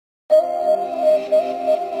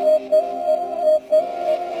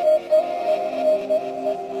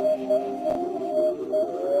Hi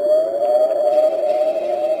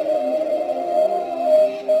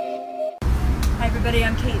everybody,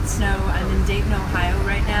 I'm Kate Snow. I'm in Dayton, Ohio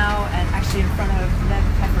right now, and actually in front of Ned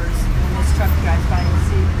Peppers. When this truck drives by, you'll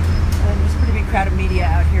see there's a pretty big crowd of media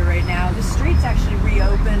out here right now. The streets actually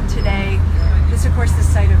reopened today. This, of course, the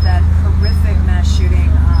site of that horrific mass shooting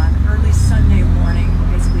on early Sunday morning,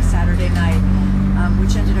 basically Saturday night,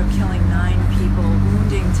 which ended up killing 9 people,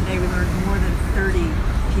 wounding today we learned more than 30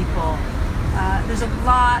 people. There's a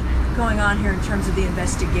lot going on here in terms of the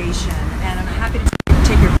investigation, and I'm happy to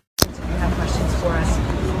take your questions if you have questions for us.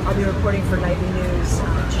 I'll be reporting for Nightly News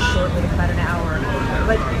just shortly, in about an hour.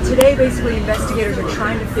 But today, basically, investigators are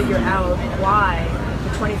trying to figure out why the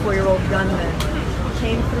 24-year-old gunman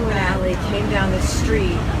came through an alley, came down this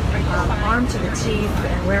street, armed to the teeth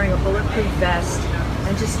and wearing a bulletproof vest,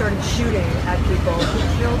 and just started shooting at people.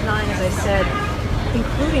 He killed 9, as I said,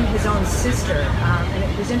 including his own sister. And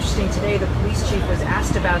it was interesting today, the police chief was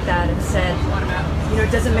asked about that and said, you know,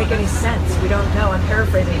 it doesn't make any sense. We don't know. I'm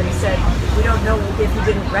paraphrasing, but he said, we don't know if he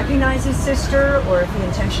didn't recognize his sister or if he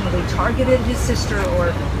intentionally targeted his sister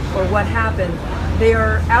or what happened. They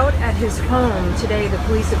are out at his home today. The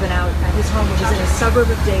police have been out at his home, which is in a suburb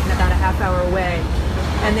of Dayton, about a half-hour away.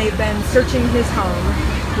 And they've been searching his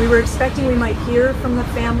home. We were expecting we might hear from the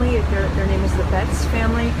family. Their name is the Betts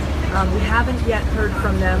family. We haven't yet heard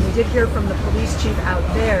from them. We did hear from the police chief out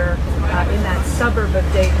there in that suburb of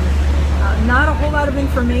Dayton. Not a whole lot of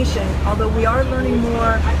information, although we are learning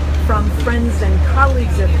more from friends and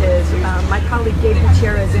colleagues of his. My colleague Gabe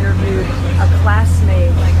Gutierrez interviewed a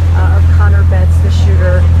classmate of Connor Betts, the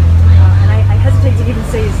shooter. And I hesitate to even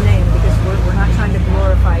say his name because we're not trying to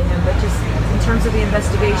glorify him, but just in terms of the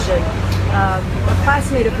investigation, a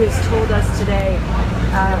classmate of his told us today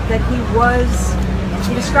that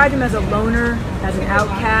he described him as a loner, as an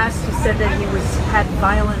outcast. He said that he had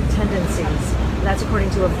violent tendencies. That's according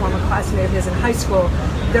to a former classmate of his in high school.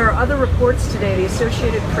 There are other reports today, the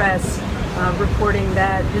Associated Press reporting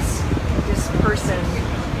that this person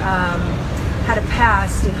had a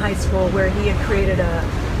past in high school where he had created a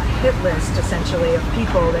hit list, essentially, of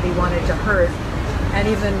people that he wanted to hurt, and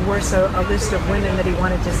even worse, a list of women that he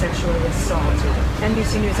wanted to sexually assault.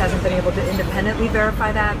 NBC News hasn't been able to independently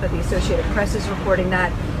verify that, but the Associated Press is reporting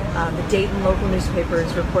that. The Dayton local newspaper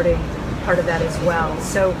is reporting part of that as well.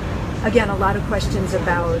 So, again, a lot of questions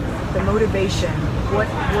about the motivation.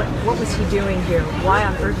 What was he doing here? Why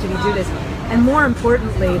on earth did he do this? And more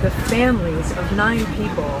importantly, the families of 9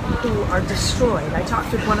 people who are destroyed. I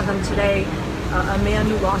talked with one of them today, a man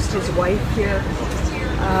who lost his wife here.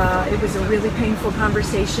 It was a really painful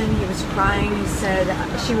conversation. He was crying. He said,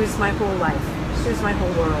 she was my whole life. She was my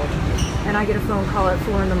whole world. And I get a phone call at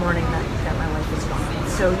 4 in the morning that my wife is gone.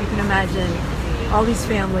 So you can imagine all these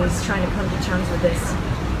families trying to come to terms with this.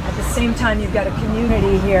 At the same time, you've got a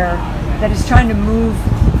community here that is trying to move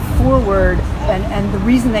forward, and the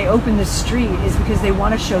reason they open the street is because they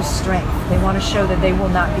want to show strength. They want to show that they will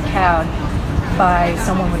not be cowed by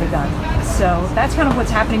someone with a gun. So that's kind of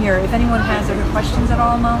what's happening here. If anyone has other questions at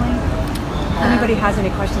all, Molly, if anybody has any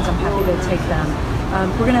questions, I'm happy to take them.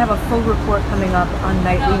 We're going to have a full report coming up on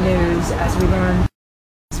Nightly News as we learn.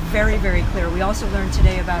 It's very, very clear. We also learned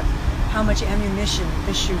today about how much ammunition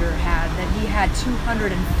the shooter had, that he had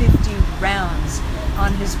 250 rounds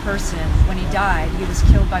on his person when he died. He was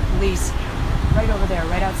killed by police right over there,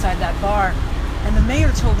 right outside that bar. And the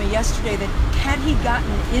mayor told me yesterday that had he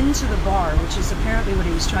gotten into the bar, which is apparently what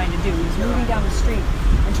he was trying to do, he was moving down the street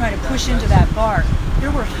and trying to push into that bar,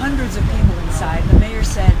 there were hundreds of people inside. The mayor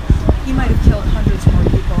said he might have killed hundreds more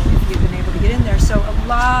people if he had been able to get in there. So a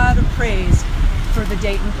lot of praise for the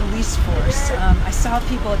Dayton police force. I saw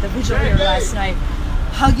people at the vigil here last night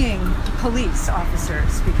hugging police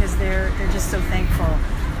officers because they're just so thankful.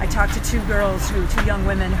 I talked to 2 young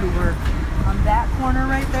women who were on that corner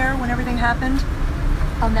right there when everything happened,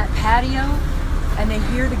 on that patio, and they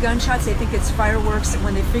hear the gunshots. They think it's fireworks, and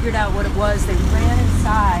when they figured out what it was, they ran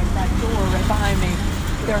inside that door right behind me.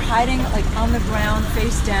 They're hiding like on the ground,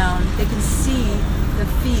 face down. They can see the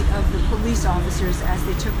feet of the police officers as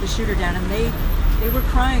they took the shooter down, and they were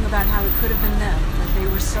crying about how it could have been them, that they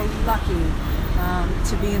were so lucky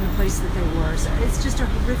to be in the place that they were. So it's just a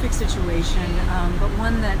horrific situation, but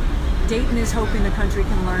one that Dayton is hoping the country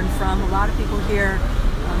can learn from. A lot of people here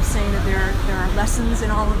saying that there are lessons in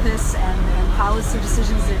all of this and policy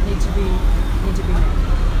decisions that need to be made.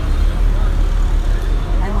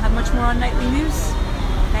 And we'll have much more on Nightly News.